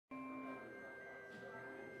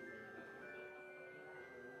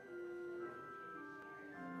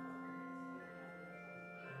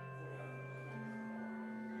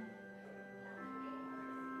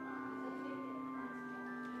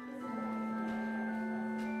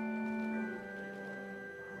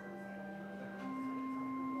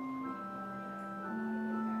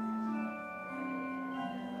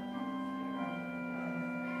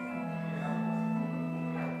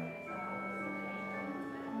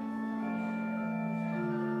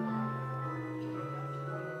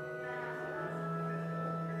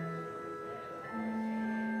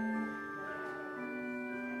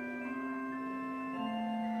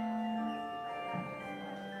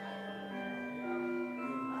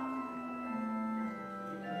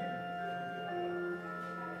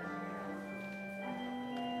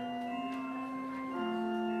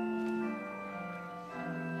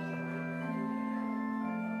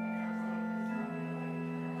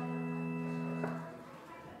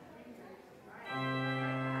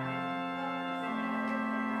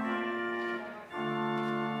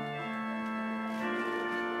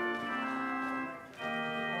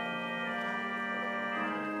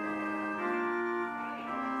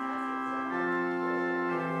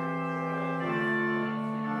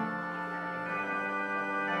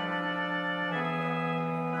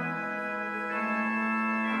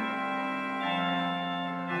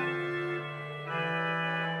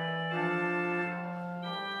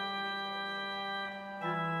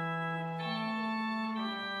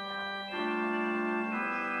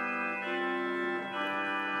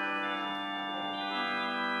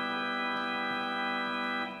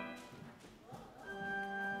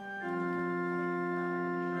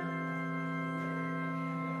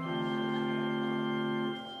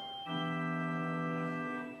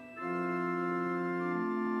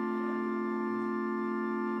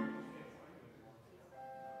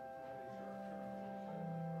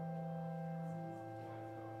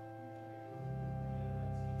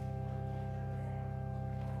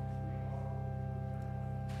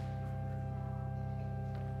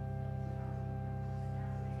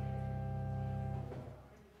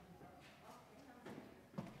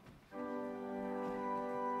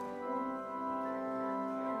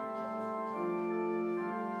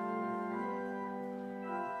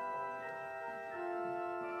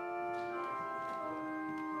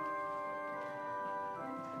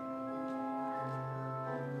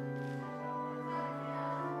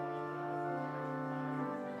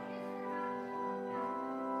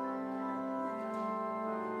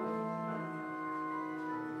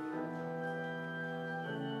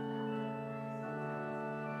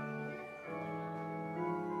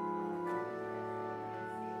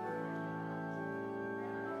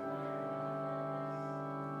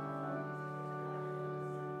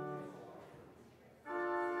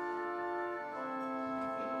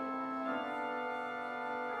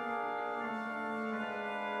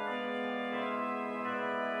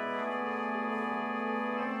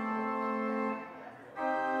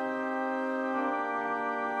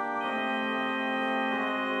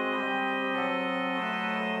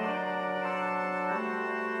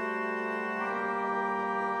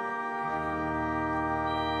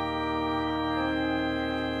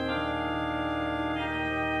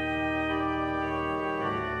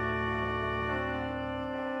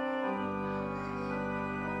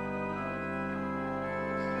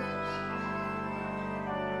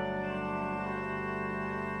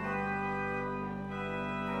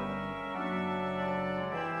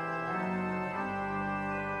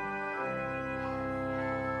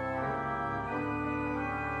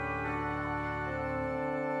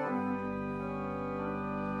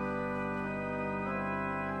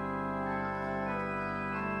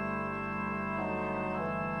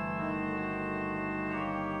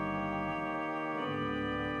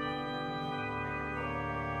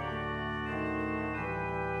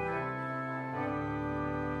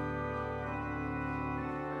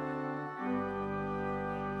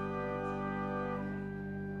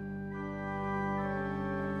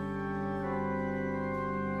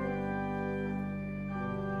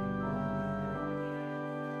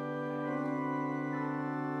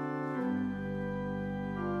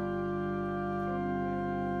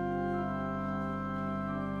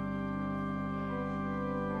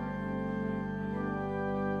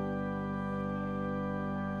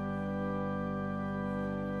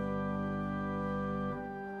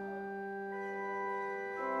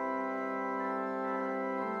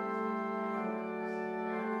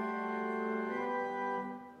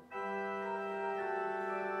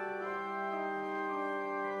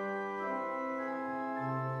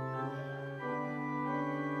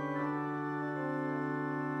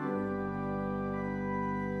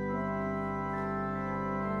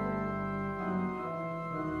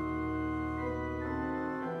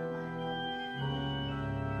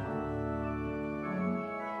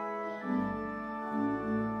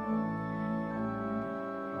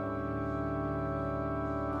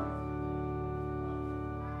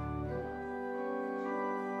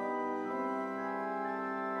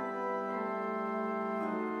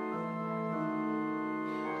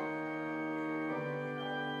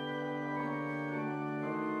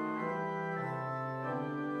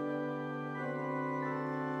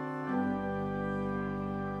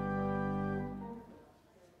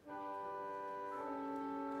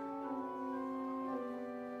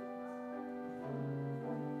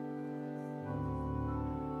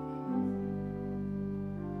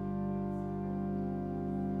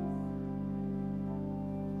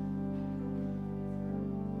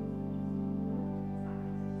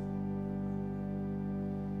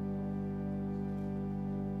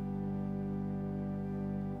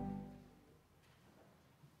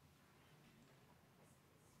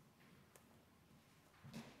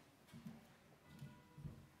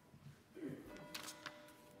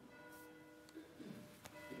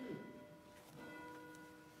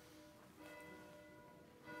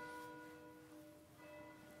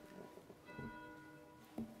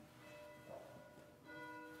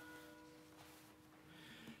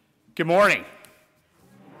Good morning.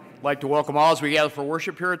 I'd like to welcome all as we gather for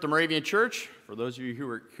worship here at the Moravian Church. For those of you who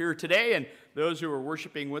are here today and those who are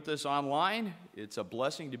worshiping with us online, it's a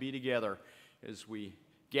blessing to be together as we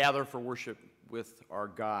gather for worship with our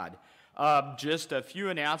God. Just a few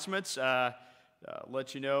announcements.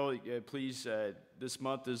 Let you know, please, this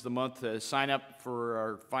month is the month to sign up for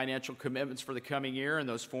our financial commitments for the coming year, and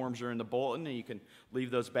those forms are in the bulletin, and you can leave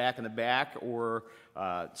those back in the back or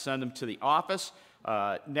send them to the office.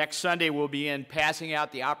 Next Sunday, we'll be passing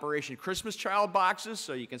out the Operation Christmas Child boxes,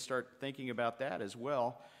 so you can start thinking about that as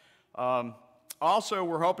well. Also,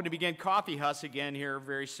 we're hoping to begin Coffee Huss again here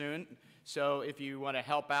very soon, so if you want to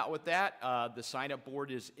help out with that, the sign-up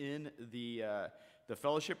board is in the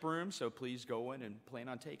fellowship room, so please go in and plan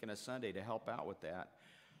on taking a Sunday to help out with that.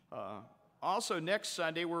 Also, next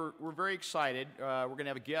Sunday, we're very excited. We're going to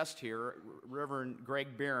have a guest here, Reverend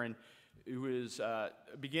Greg Barron, who is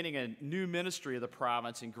beginning a new ministry of the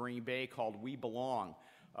province in Green Bay called We Belong,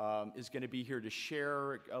 is going to be here to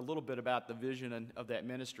share a little bit about the vision of that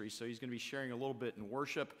ministry. So he's going to be sharing a little bit in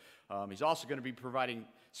worship. He's also going to be providing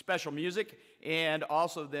special music, and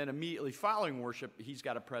also then immediately following worship, he's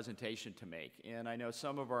got a presentation to make. And I know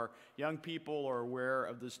some of our young people are aware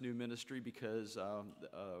of this new ministry because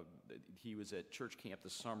he was at church camp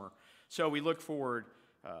this summer. So we look forward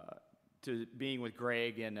to being with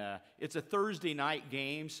Greg, and it's a Thursday night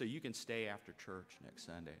game, so you can stay after church next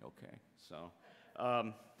Sunday, okay? So,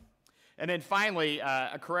 and then finally,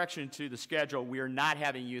 a correction to the schedule. We are not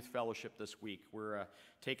having youth fellowship this week. We're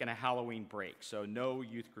taking a Halloween break, so no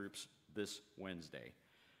youth groups this Wednesday.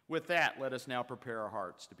 With that, let us now prepare our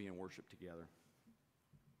hearts to be in worship together.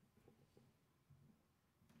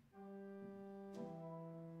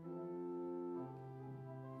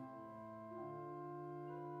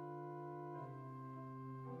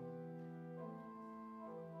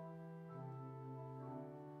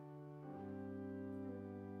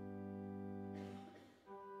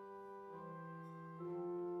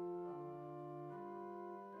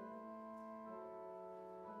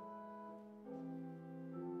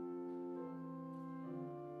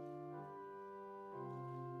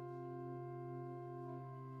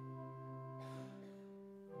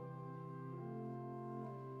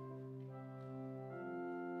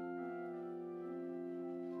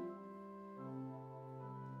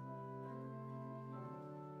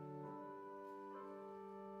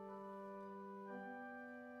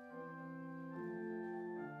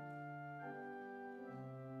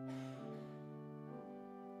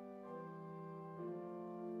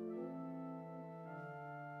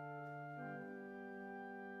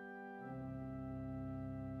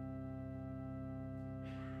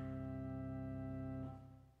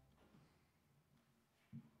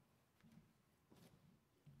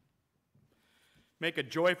 Make a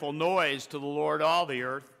joyful noise to the Lord, all the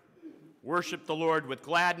earth. Worship the Lord with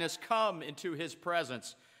gladness. Come into his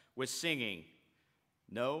presence with singing.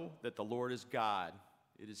 Know that the Lord is God.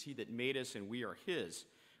 It is he that made us, and we are his.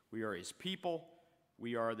 We are his people.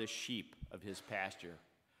 We are the sheep of his pasture.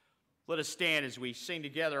 Let us stand as we sing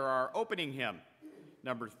together our opening hymn,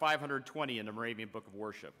 number 520 in the Moravian Book of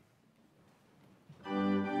Worship.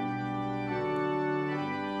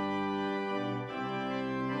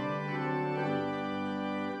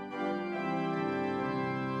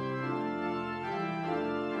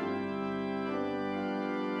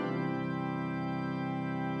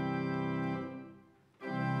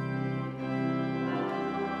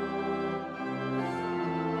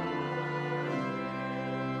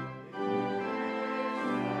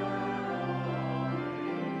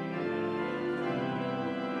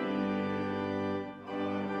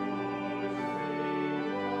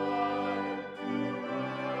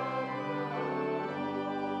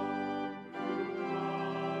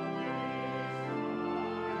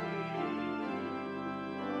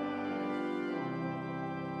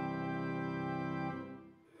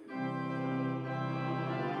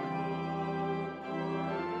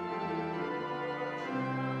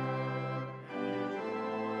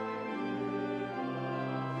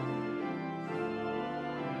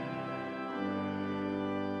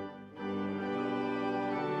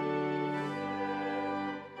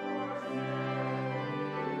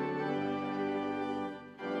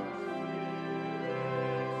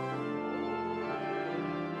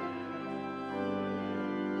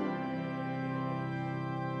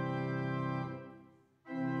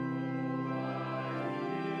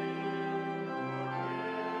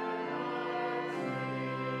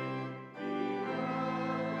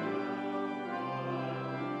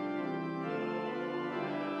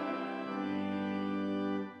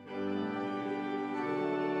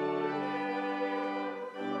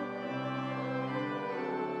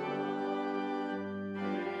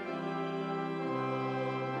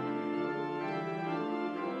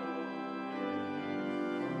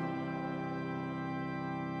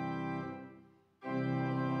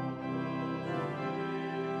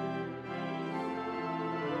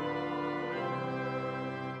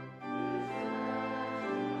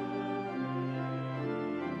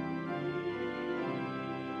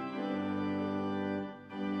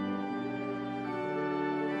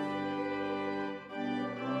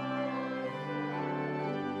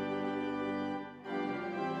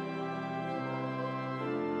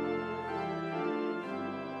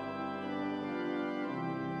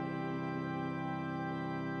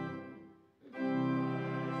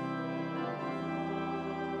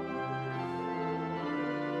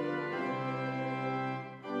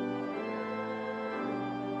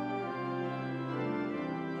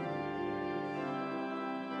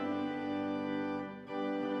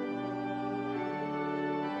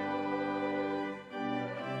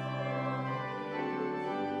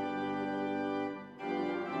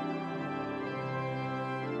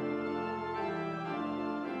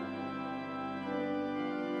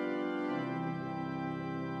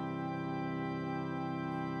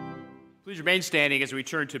 Please remain standing as we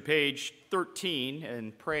turn to page 13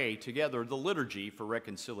 and pray together the Liturgy for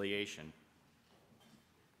Reconciliation.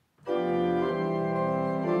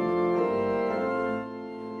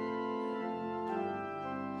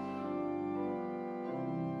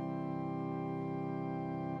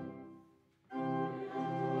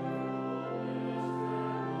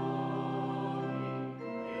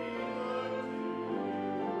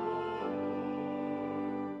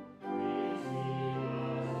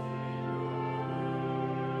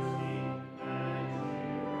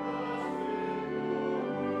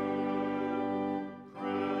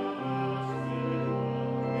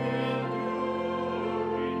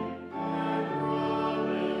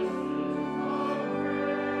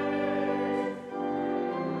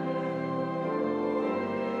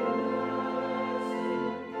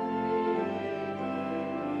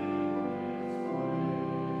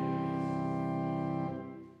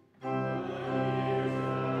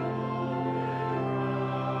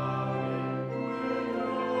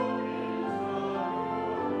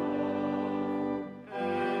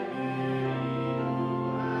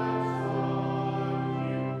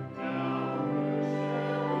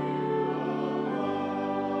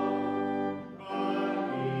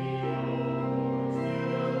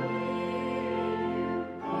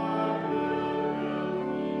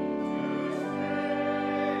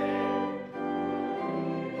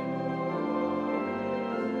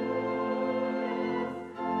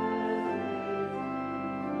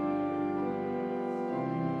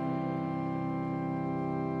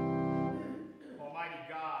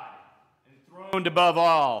 Enthroned above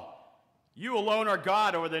all, you alone are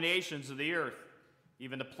God over the nations of the earth.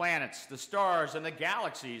 Even the planets, the stars, and the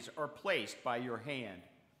galaxies are placed by your hand.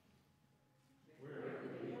 Where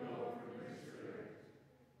could we go from your spirit?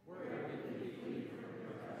 Where could we flee from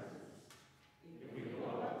your presence? If we go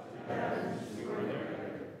up to the heavens, you are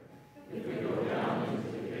there. If we go down into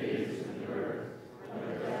the caves of the earth, or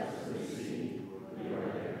the depths of the sea, you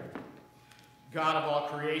are there. God of all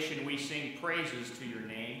creation, we sing praises to your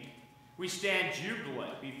name. We stand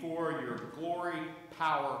jubilant before your glory,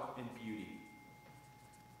 power, and beauty.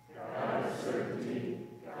 God of certainty,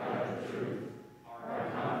 God of truth,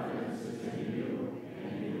 our confidence is in you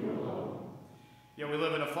and you alone. Yet we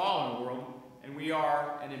live in a fallen world, and we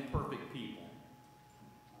are an imperfect people.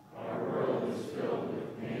 Our world is filled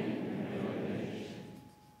with pain and alienation.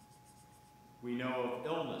 We know of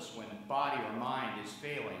illness when body or mind is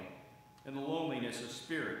failing, and the loneliness of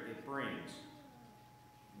spirit it brings.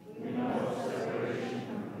 We know of separation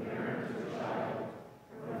from parent or child,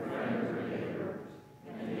 from friend or neighbor,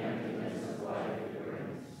 and the emptiness of life it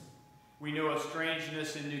brings. We know of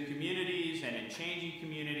strangeness in new communities and in changing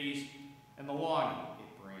communities, and the longing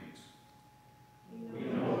it brings. We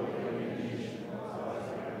know of alienation caused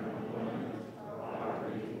by unemployment,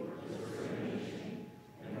 poverty, discrimination,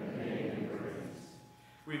 and the pain it brings.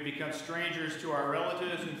 We've become strangers to our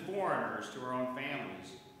relatives and foreigners to our own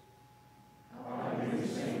families. How can we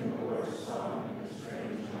sing the Lord's song in a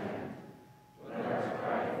strange land? Let our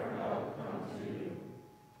cry for help come to you.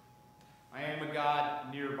 I am a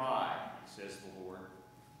God nearby, says the Lord.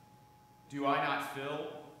 Do I not fill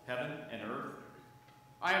heaven and earth?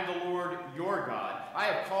 I am the Lord your God. I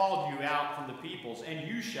have called you out from the peoples, and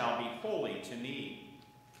you shall be holy to me.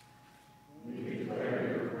 We declare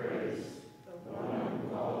your praise, the one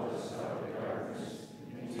who called us out of darkness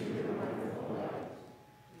into your wonderful light.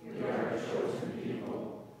 We are a chosen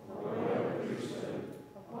people, a royal priesthood,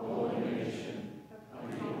 a holy nation, a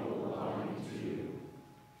people belonging to you.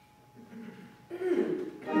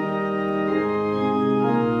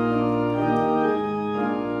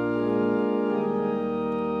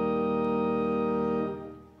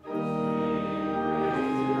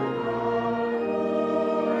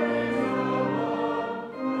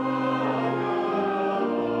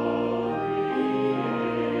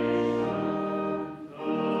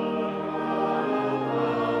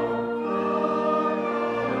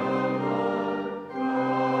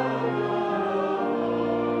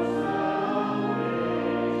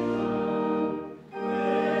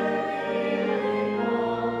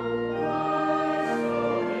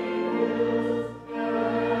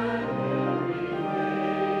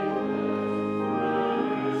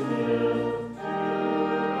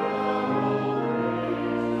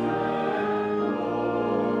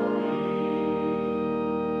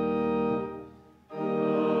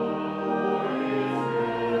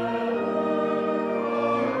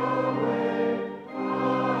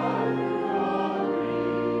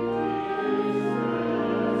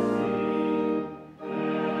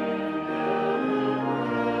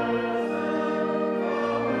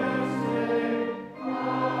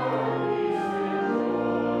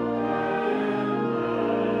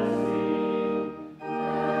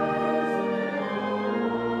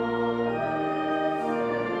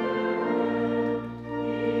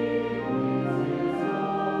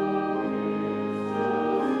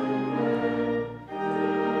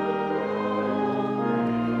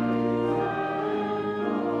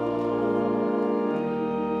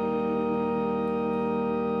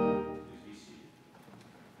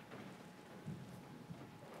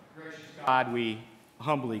 God, we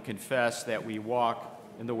humbly confess that we walk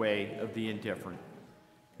in the way of the indifferent,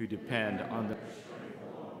 who depend on the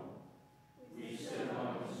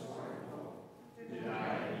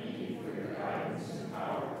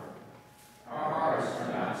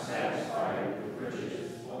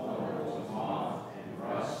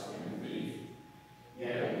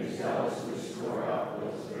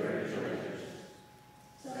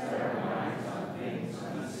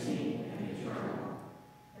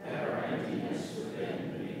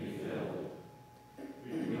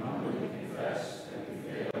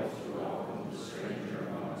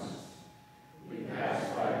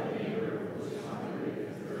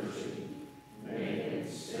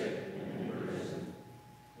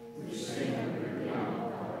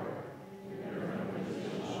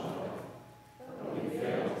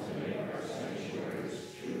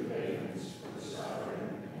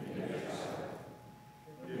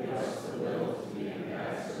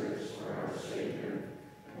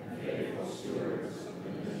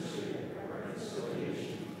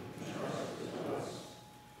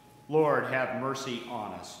Lord, have mercy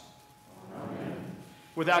on us. Amen.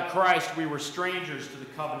 Without Christ, we were strangers to the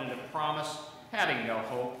covenant of promise, having no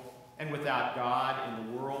hope, and without God in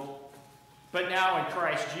the world. But now in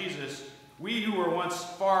Christ Jesus, we who were once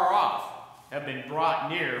far off have been brought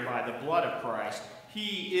near by the blood of Christ.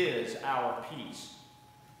 He is our peace.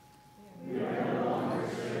 We are no longer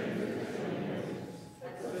strangers and aliens,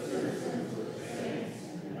 but citizens with the saints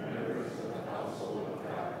and members of the household of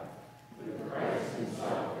God, with Christ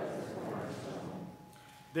himself.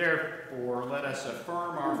 Therefore, let us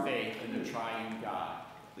affirm our faith in the triune God.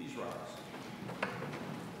 Please rise.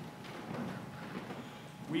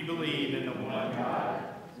 We believe in the one God,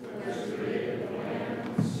 who has created the land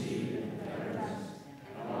and the sea and the heavens,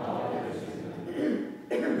 and all that is in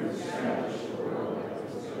them, who established the world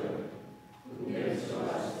that was good, who gives to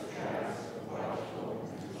us the tracts of watchful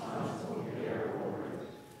and responsible care over it,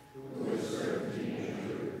 who is certainty and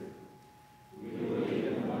truth. We believe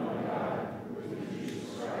in one God, who is Jesus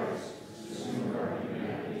Christ, assumed our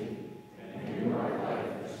humanity, and knew our life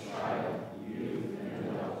as child, youth, and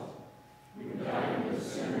adult, who died with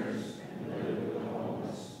sinners and lived with the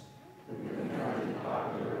homeless, who confronted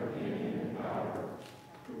popular opinion and power,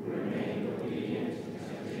 who remained obedient in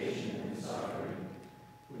temptation and suffering,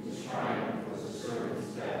 whose triumph was the servant's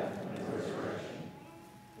death and resurrection.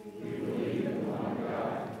 We believe in one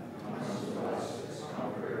God, who comes to us as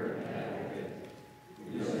comforter and advocate,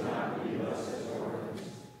 who does not leave us as orphans,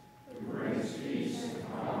 who brings peace and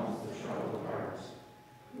calms the troubled hearts,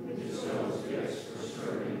 who bestows gifts for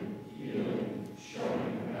serving, healing,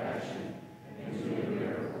 showing compassion, and doing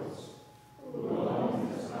miracles, who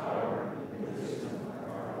alone has power and the wisdom of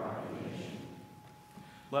our occupation.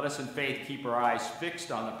 Let us in faith keep our eyes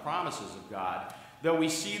fixed on the promises of God, though we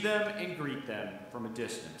see them and greet them from a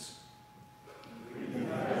distance. We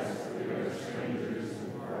confess that we are strangers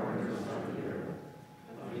and foreigners on the earth,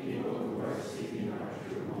 a people who are seeking our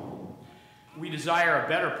true home. We desire a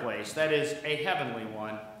better place, that is, a heavenly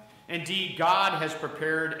one. Indeed, God has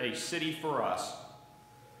prepared a city for us.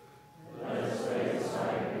 Let us lay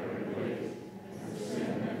aside every weight and the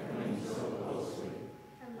sin that clings so closely,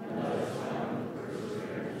 and let us run with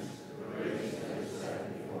perseverance the race that is set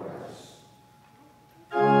before us.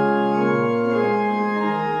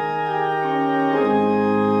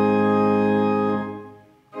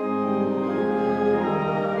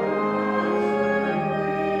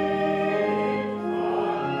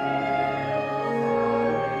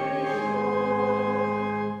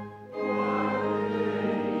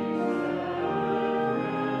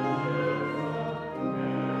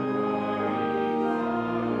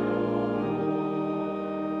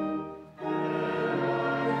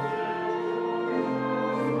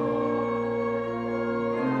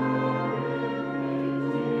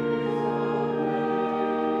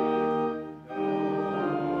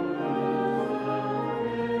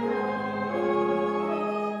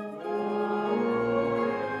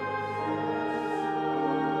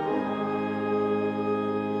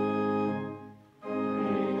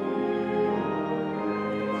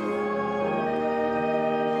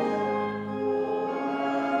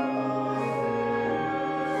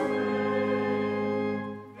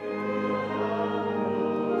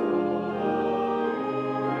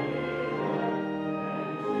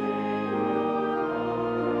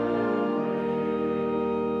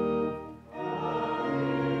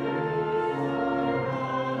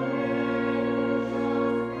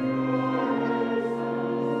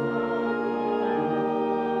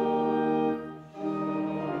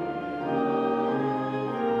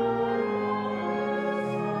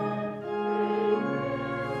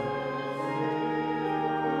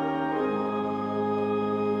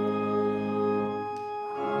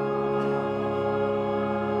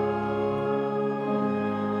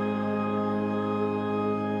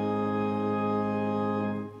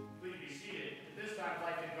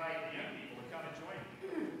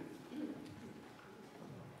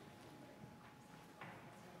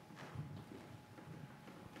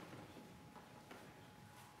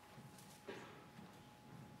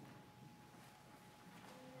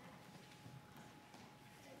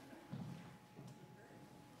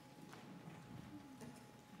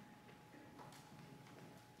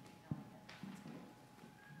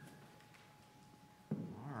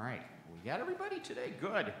 We got everybody today?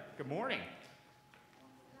 Good. Good morning.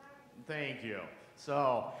 Thank you.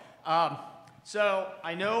 So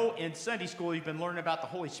I know in Sunday school you've been learning about the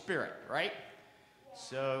Holy Spirit, right?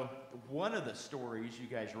 So one of the stories you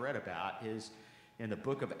guys read about is in the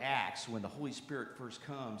book of Acts, when the Holy Spirit first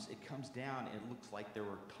comes, it comes down and it looks like there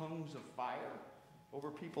were tongues of fire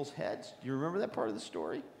over people's heads. Do you remember that part of the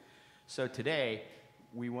story? So today,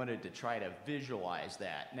 we wanted to try to visualize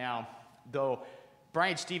that. Now, though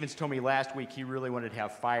Brian Stevens told me last week he really wanted to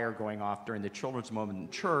have fire going off during the children's moment in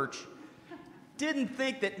church, didn't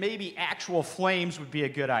think that maybe actual flames would be a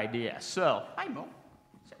good idea. So, hi Mo,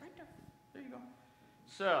 sit right there. There you go.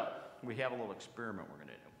 So, we have a little experiment we're going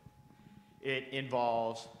to do. It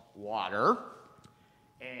involves water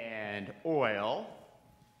and oil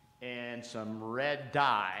and some red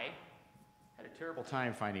dye. Had a terrible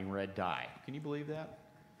time finding red dye. Can you believe that?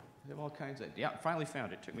 I have all kinds of, yeah, finally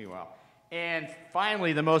found it. Took me a while. And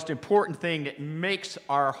finally, the most important thing that makes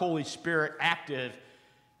our Holy Spirit active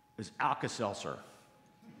is Alka-Seltzer.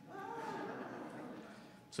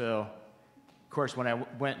 So, of course, when I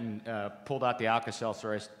went and pulled out the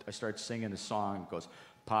Alka-Seltzer, I started singing the song. It goes,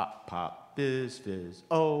 pop, pop, fizz, fizz,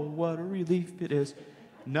 oh, what a relief it is.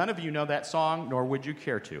 None of you know that song, nor would you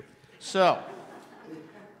care to. So,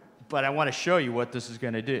 but I want to show you what this is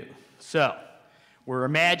going to do. So, we're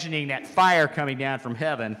imagining that fire coming down from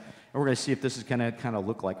heaven, and we're going to see if this is going to kind of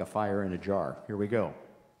look like a fire in a jar. Here we go.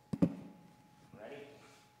 Ready?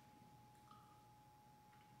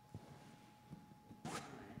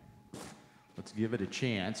 Let's give it a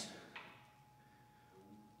chance.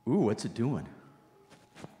 Ooh, what's it doing?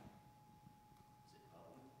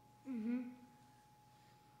 Mm-hmm.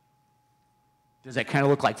 Does that kind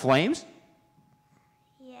of look like flames?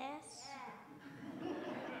 Yes.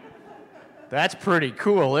 That's pretty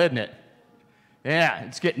cool, isn't it? Yeah,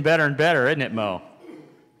 it's getting better and better, isn't it, Mo?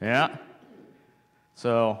 Yeah.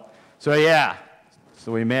 So yeah.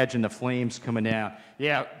 So we imagine the flames coming down.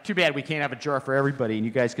 Yeah, too bad we can't have a jar for everybody, and you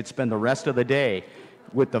guys could spend the rest of the day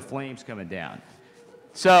with the flames coming down.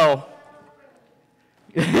 So,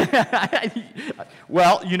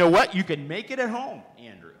 well, you know what? You can make it at home,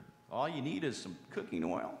 Andrew. All you need is some cooking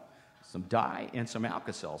oil, some dye, and some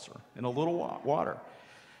Alka-Seltzer, and a little water.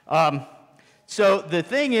 So the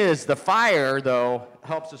thing is, the fire, though,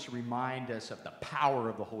 helps us remind us of the power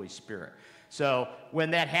of the Holy Spirit. So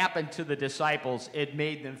when that happened to the disciples, it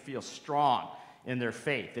made them feel strong in their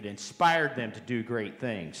faith. It inspired them to do great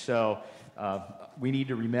things. So we need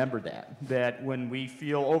to remember that when we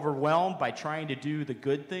feel overwhelmed by trying to do the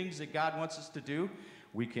good things that God wants us to do,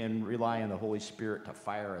 we can rely on the Holy Spirit to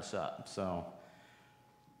fire us up. So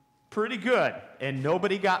pretty good. And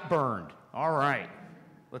nobody got burned. All right.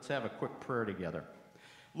 Let's have a quick prayer together.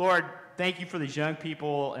 Lord, thank you for these young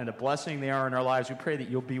people and the blessing they are in our lives. We pray that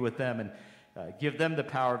you'll be with them and give them the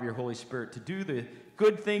power of your Holy Spirit to do the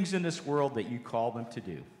good things in this world that you call them to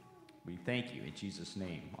do. We thank you in Jesus'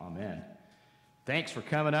 name. Amen. Thanks for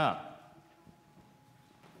coming up.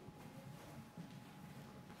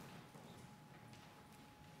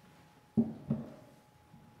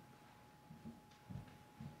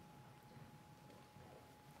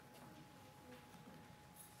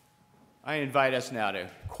 I invite us now to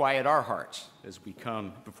quiet our hearts as we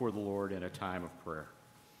come before the Lord in a time of prayer.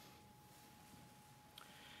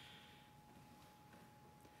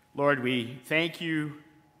 Lord, we thank you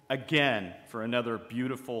again for another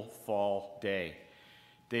beautiful fall day.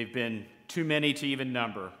 They've been too many to even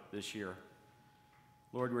number this year.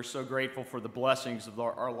 Lord, we're so grateful for the blessings of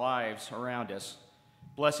our lives around us,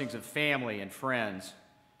 blessings of family and friends.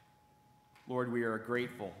 Lord, we are a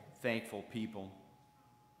grateful, thankful people.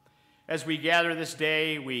 As we gather this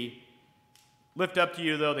day, we lift up to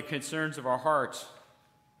you, though, the concerns of our hearts.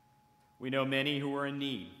 We know many who are in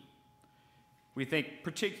need. We think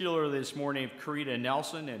particularly this morning of Karita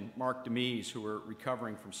Nelson and Mark Demise, who are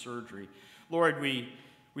recovering from surgery. Lord, we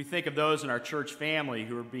think of those in our church family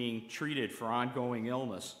who are being treated for ongoing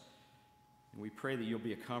illness. And we pray that you'll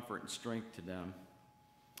be a comfort and strength to them.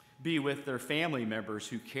 Be with their family members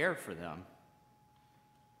who care for them.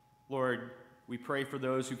 Lord, we pray for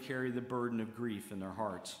those who carry the burden of grief in their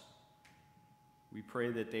hearts. We pray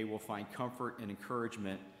that they will find comfort and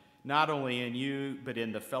encouragement, not only in you, but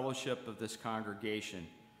in the fellowship of this congregation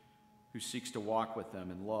who seeks to walk with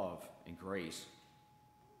them in love and grace.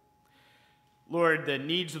 Lord, the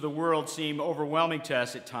needs of the world seem overwhelming to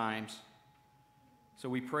us at times. So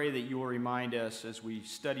we pray that you will remind us as we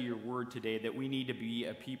study your word today that we need to be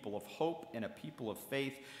a people of hope and a people of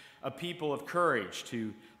faith, a people of courage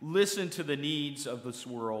to listen to the needs of this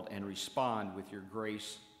world and respond with your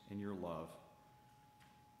grace and your love.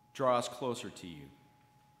 Draw us closer to you.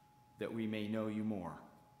 that we may know you more.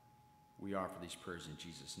 We offer these prayers in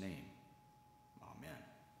Jesus' name. Amen.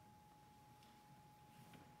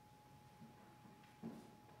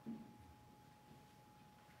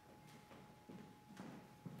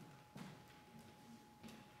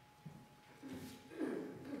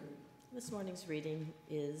 This morning's reading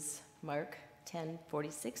is Mark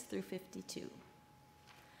 10:46 through 52.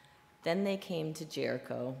 Then they came to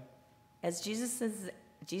Jericho. As Jesus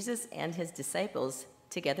and his disciples,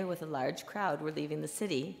 together with a large crowd, were leaving the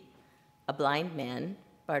city, a blind man,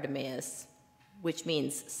 Bartimaeus, which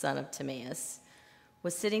means son of Timaeus,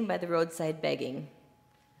 was sitting by the roadside begging.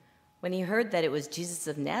 When he heard that it was Jesus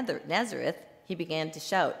of Nazareth, he began to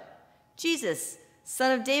shout, "Jesus,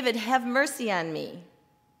 son of David, have mercy on me."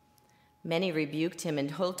 Many rebuked him and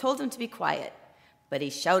told him to be quiet, but he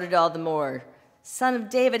shouted all the more, "Son of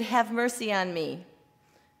David, have mercy on me."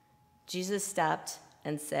 Jesus stopped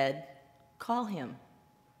and said, "Call him."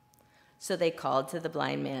 So they called to the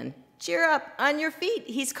blind man, "Cheer up, on your feet,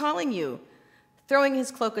 he's calling you." Throwing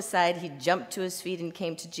his cloak aside, he jumped to his feet and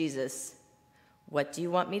came to Jesus. "What do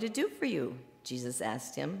you want me to do for you?" Jesus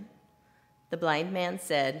asked him. The blind man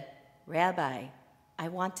said, "Rabbi, I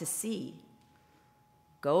want to see."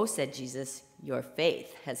 "Go," said Jesus, "your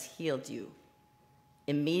faith has healed you."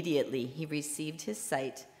 Immediately he received his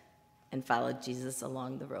sight and followed Jesus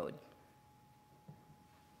along the road.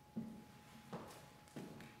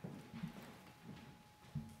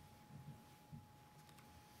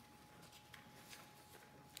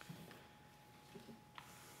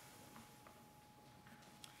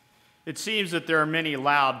 It seems that there are many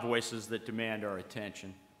loud voices that demand our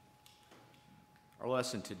attention. Our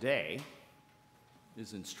lesson today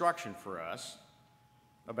is instruction for us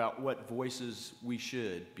about what voices we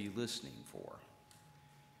should be listening for.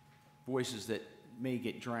 Voices that may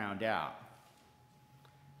get drowned out.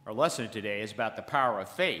 Our lesson today is about the power of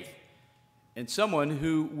faith in someone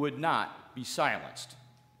who would not be silenced.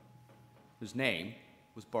 His name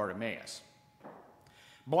was Bartimaeus.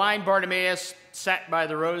 Blind Bartimaeus sat by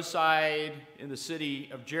the roadside in the city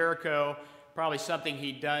of Jericho, probably something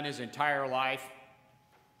he'd done his entire life.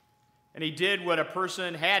 And he did what a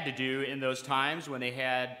person had to do in those times when they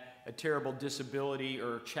had a terrible disability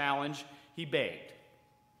or challenge. He begged.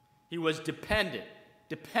 He was dependent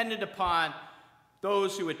upon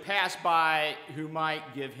those who would pass by who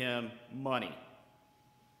might give him money.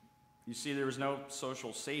 You see, there was no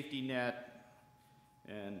social safety net,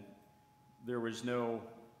 and there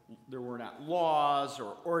were not laws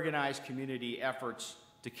or organized community efforts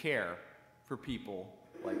to care for people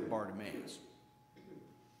like Bartimaeus.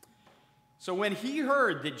 So when he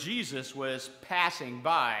heard that Jesus was passing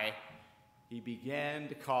by, he began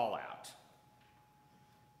to call out.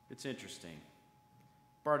 It's interesting.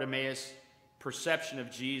 Bartimaeus' perception of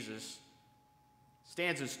Jesus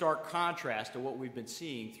stands in stark contrast to what we've been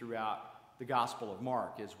seeing throughout the Gospel of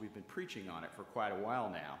Mark as we've been preaching on it for quite a while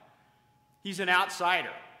now. He's an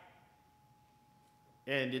outsider.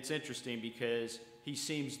 And it's interesting because he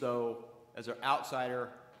seems, though, as an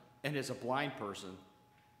outsider and as a blind person,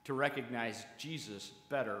 to recognize Jesus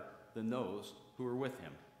better than those who are with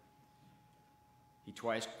him. He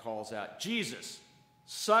twice calls out, "Jesus,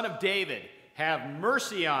 son of David, have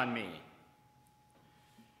mercy on me."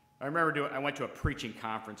 I remember I went to a preaching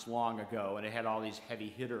conference long ago, and it had all these heavy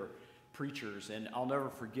hitter preachers, and I'll never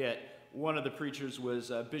forget, one of the preachers was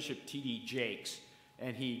Bishop T.D. Jakes,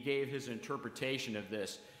 and he gave his interpretation of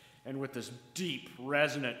this, and with this deep,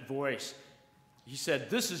 resonant voice, he said,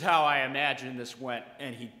 "This is how I imagine this went,"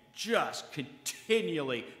 and he just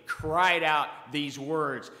continually cried out these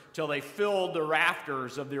words till they filled the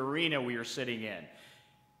rafters of the arena we were sitting in.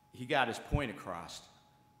 He got his point across.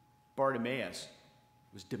 Bartimaeus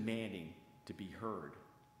was demanding to be heard.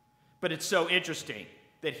 But it's so interesting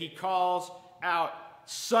that he calls out,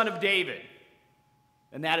 "Son of David."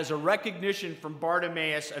 And that is a recognition from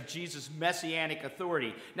Bartimaeus of Jesus' messianic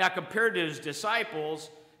authority. Now, compared to his disciples'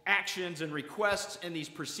 actions and requests in these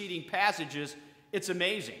preceding passages, it's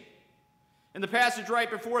amazing. In the passage right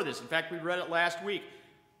before this, in fact, we read it last week,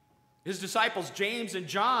 his disciples, James and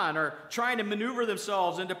John, are trying to maneuver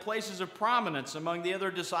themselves into places of prominence among the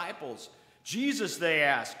other disciples. Jesus, they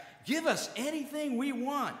ask, "Give us anything we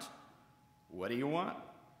want." "What do you want?"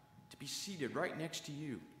 "To be seated right next to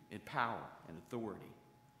you in power and authority."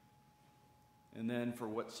 And then for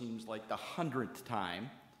what seems like the 100th time,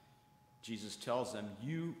 Jesus tells them,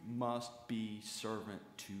 "You must be servant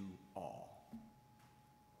to all."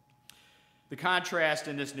 The contrast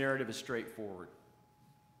in this narrative is straightforward.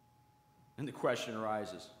 And the question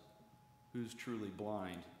arises, who's truly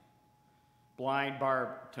blind? Blind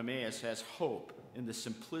Bartimaeus has hope in the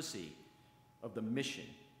simplicity of the mission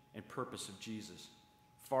and purpose of Jesus,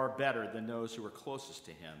 far better than those who are closest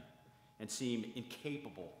to him and seem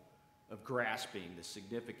incapable of grasping the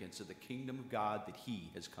significance of the kingdom of God that he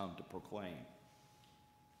has come to proclaim.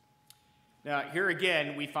 Now, here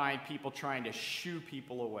again, we find people trying to shoo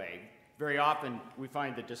people away. Very often, we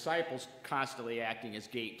find the disciples constantly acting as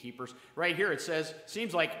gatekeepers. Right here, it says,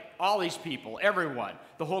 seems like all these people, everyone,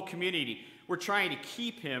 the whole community, were trying to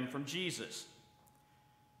keep him from Jesus.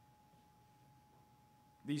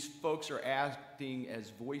 These folks are acting as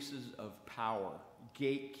voices of power,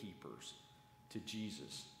 gatekeepers to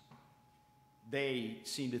Jesus. They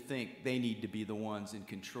seem to think they need to be the ones in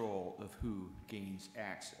control of who gains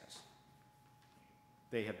access.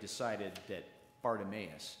 They have decided that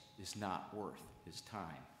Bartimaeus is not worth his time.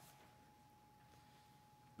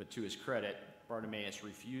 But to his credit, Bartimaeus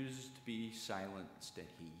refuses to be silenced, and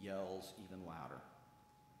he yells even louder.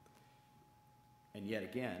 And yet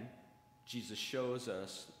again, Jesus shows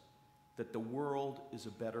us that the world is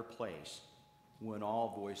a better place when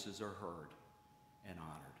all voices are heard and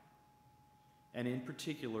honored. And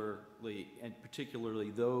particularly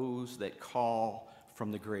those that call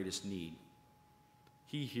from the greatest need.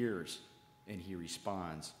 He hears and he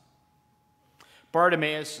responds.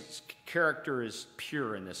 Bartimaeus' character is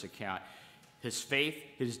pure in this account. His faith,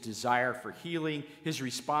 his desire for healing, his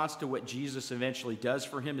response to what Jesus eventually does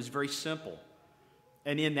for him is very simple.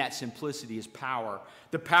 And in that simplicity is power.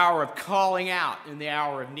 The power of calling out in the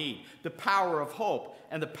hour of need. The power of hope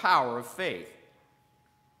and the power of faith.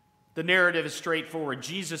 The narrative is straightforward.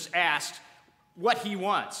 Jesus asks what he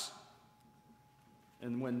wants.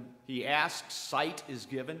 And when he asks, sight is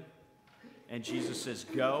given. And Jesus says,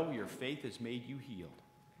 go, your faith has made you healed,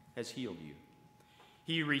 has healed you.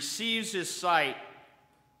 He receives his sight.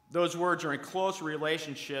 Those words are in close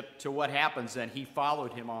relationship to what happens then. He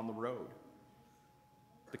followed him on the road.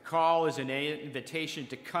 The call is an invitation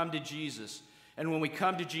to come to Jesus. And when we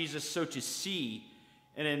come to Jesus, so to see.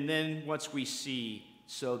 And then once we see,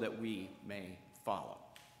 so that we may follow.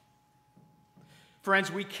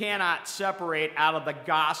 Friends, we cannot separate out of the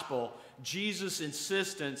gospel Jesus'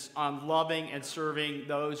 insistence on loving and serving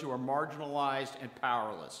those who are marginalized and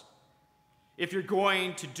powerless. If you're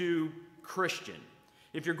going to do Christian,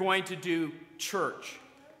 if you're going to do church,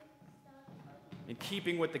 in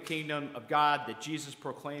keeping with the kingdom of God that Jesus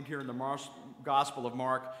proclaimed here in the Gospel of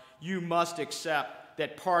Mark, you must accept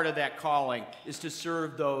that part of that calling is to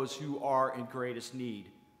serve those who are in greatest need.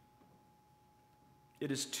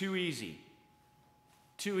 It is too easy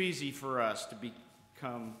for us to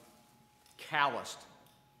become calloused,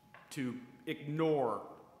 to ignore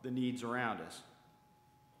the needs around us.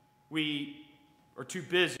 We are too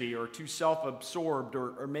busy or too self-absorbed,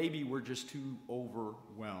 or maybe we're just too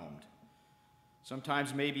overwhelmed.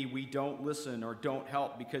 Sometimes maybe we don't listen or don't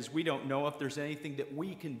help because we don't know if there's anything that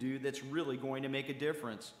we can do that's really going to make a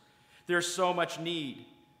difference. There's so much need.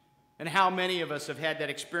 And how many of us have had that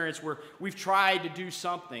experience where we've tried to do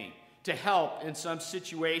something to help in some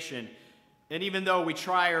situation, and even though we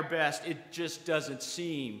try our best, it just doesn't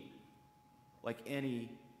seem like any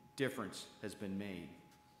difference has been made.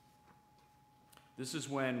 This is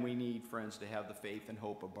when we need, friends, to have the faith and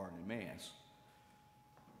hope of Bartimaeus.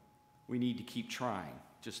 We need to keep trying,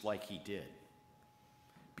 just like he did.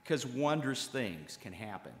 Because wondrous things can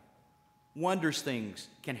happen. Wondrous things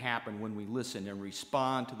can happen when we listen and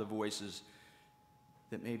respond to the voices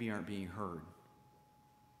that maybe aren't being heard.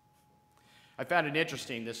 I found it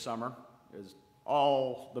interesting this summer, as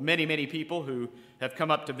all the many people who have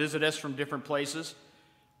come up to visit us from different places.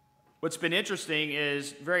 What's been interesting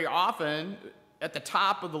is very often, at the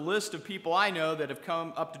top of the list of people I know that have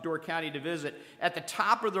come up to Door County to visit, at the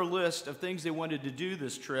top of their list of things they wanted to do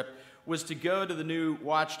this trip was to go to the new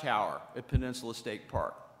watchtower at Peninsula State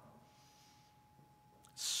Park.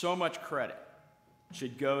 So much credit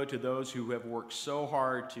should go to those who have worked so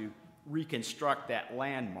hard to reconstruct that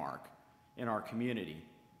landmark in our community.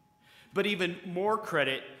 But even more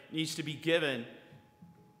credit needs to be given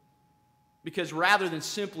because rather than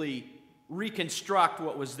simply reconstruct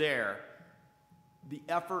what was there, the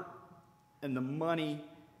effort and the money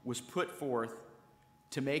was put forth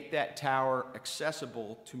to make that tower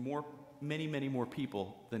accessible to many more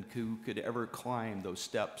people than who could ever climb those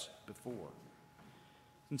steps before.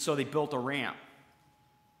 And so they built a ramp.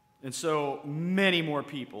 And so many more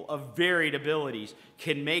people of varied abilities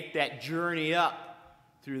can make that journey up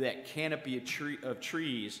through that canopy of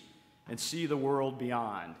trees and see the world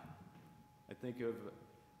beyond. I think of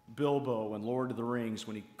Bilbo in Lord of the Rings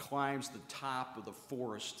when he climbs the top of the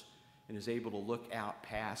forest and is able to look out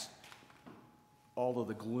past all of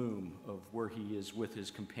the gloom of where he is with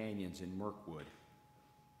his companions in Mirkwood.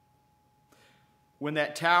 When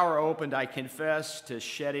that tower opened, I confess to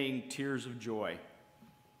shedding tears of joy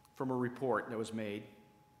from a report that was made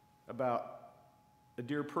about a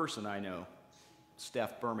dear person I know,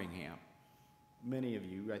 Steph Birmingham. Many of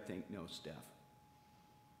you, I think, know Steph.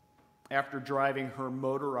 After driving her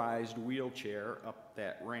motorized wheelchair up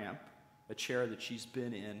that ramp, a chair that she's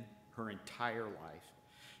been in her entire life,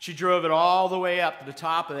 she drove it all the way up to the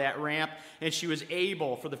top of that ramp, and she was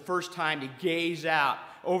able, for the first time, to gaze out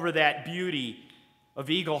over that beauty of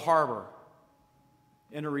Eagle Harbor.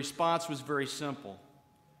 And her response was very simple.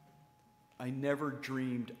 I never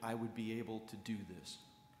dreamed I would be able to do this.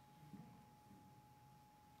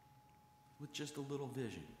 With just a little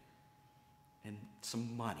vision and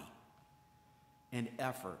some money and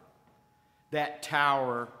effort, that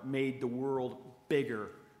tower made the world bigger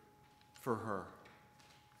for her.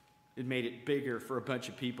 It made it bigger for a bunch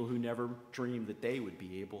of people who never dreamed that they would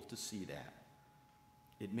be able to see that.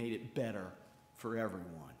 It made it better for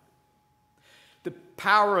everyone. The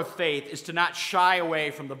power of faith is to not shy away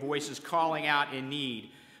from the voices calling out in need,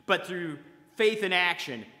 but through faith in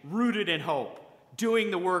action, rooted in hope, doing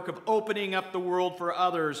the work of opening up the world for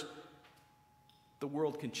others, the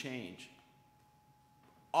world can change.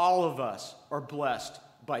 All of us are blessed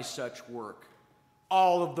by such work.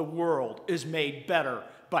 All of the world is made better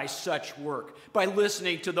by such work, by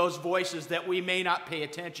listening to those voices that we may not pay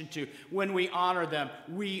attention to. When we honor them,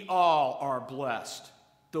 we all are blessed.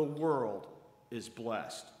 The world is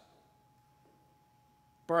blessed.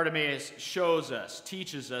 Bartimaeus shows us,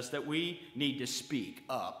 teaches us that we need to speak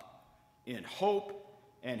up in hope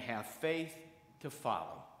and have faith to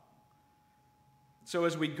follow. So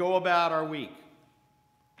as we go about our week,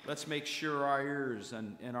 let's make sure our ears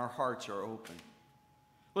and our hearts are open.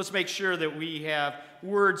 Let's make sure that we have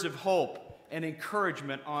words of hope and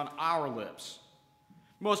encouragement on our lips.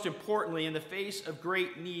 Most importantly, in the face of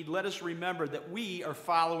great need, let us remember that we are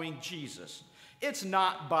following Jesus. It's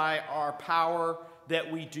not by our power that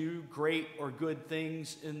we do great or good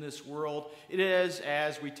things in this world. It is,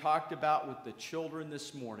 as we talked about with the children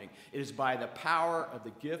this morning, it is by the power of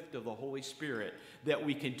the gift of the Holy Spirit that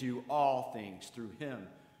we can do all things through Him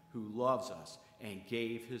who loves us and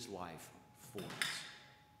gave His life for us.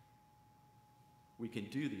 We can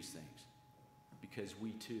do these things because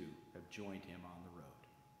we too have joined Him on the road.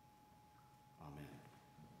 Amen.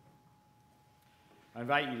 I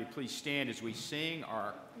invite you to please stand as we sing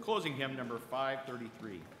our closing hymn, number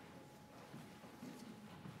 533.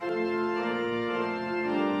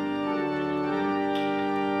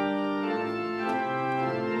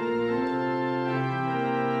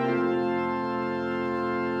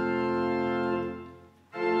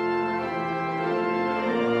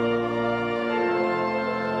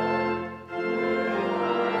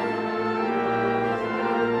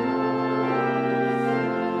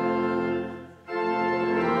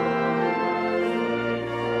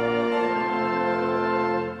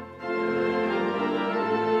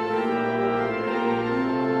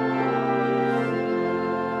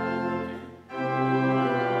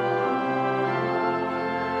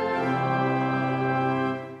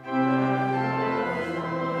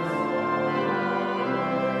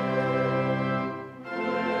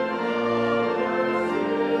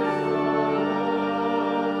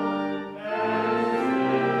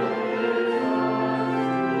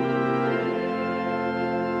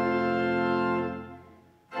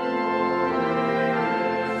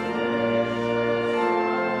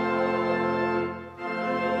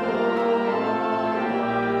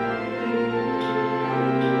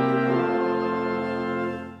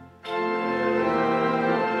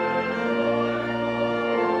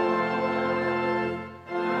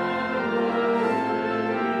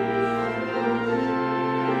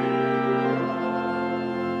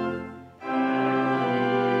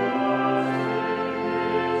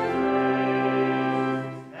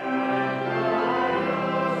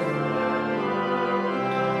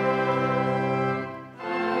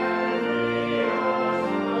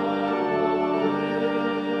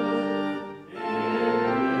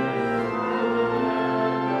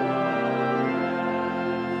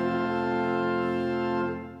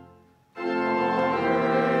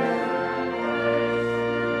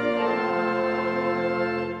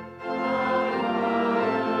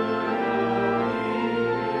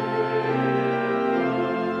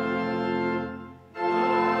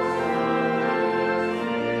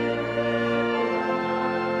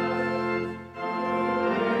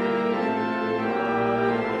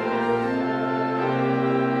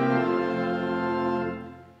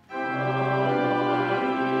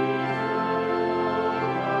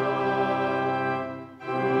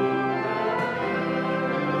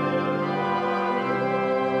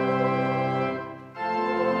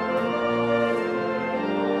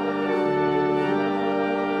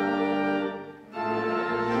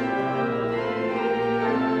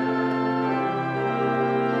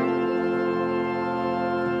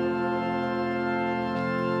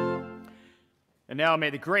 now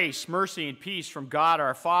may the grace, mercy, and peace from God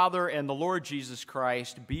our Father and the Lord Jesus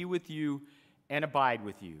Christ be with you and abide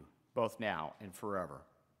with you, both now and forever.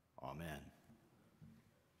 Amen.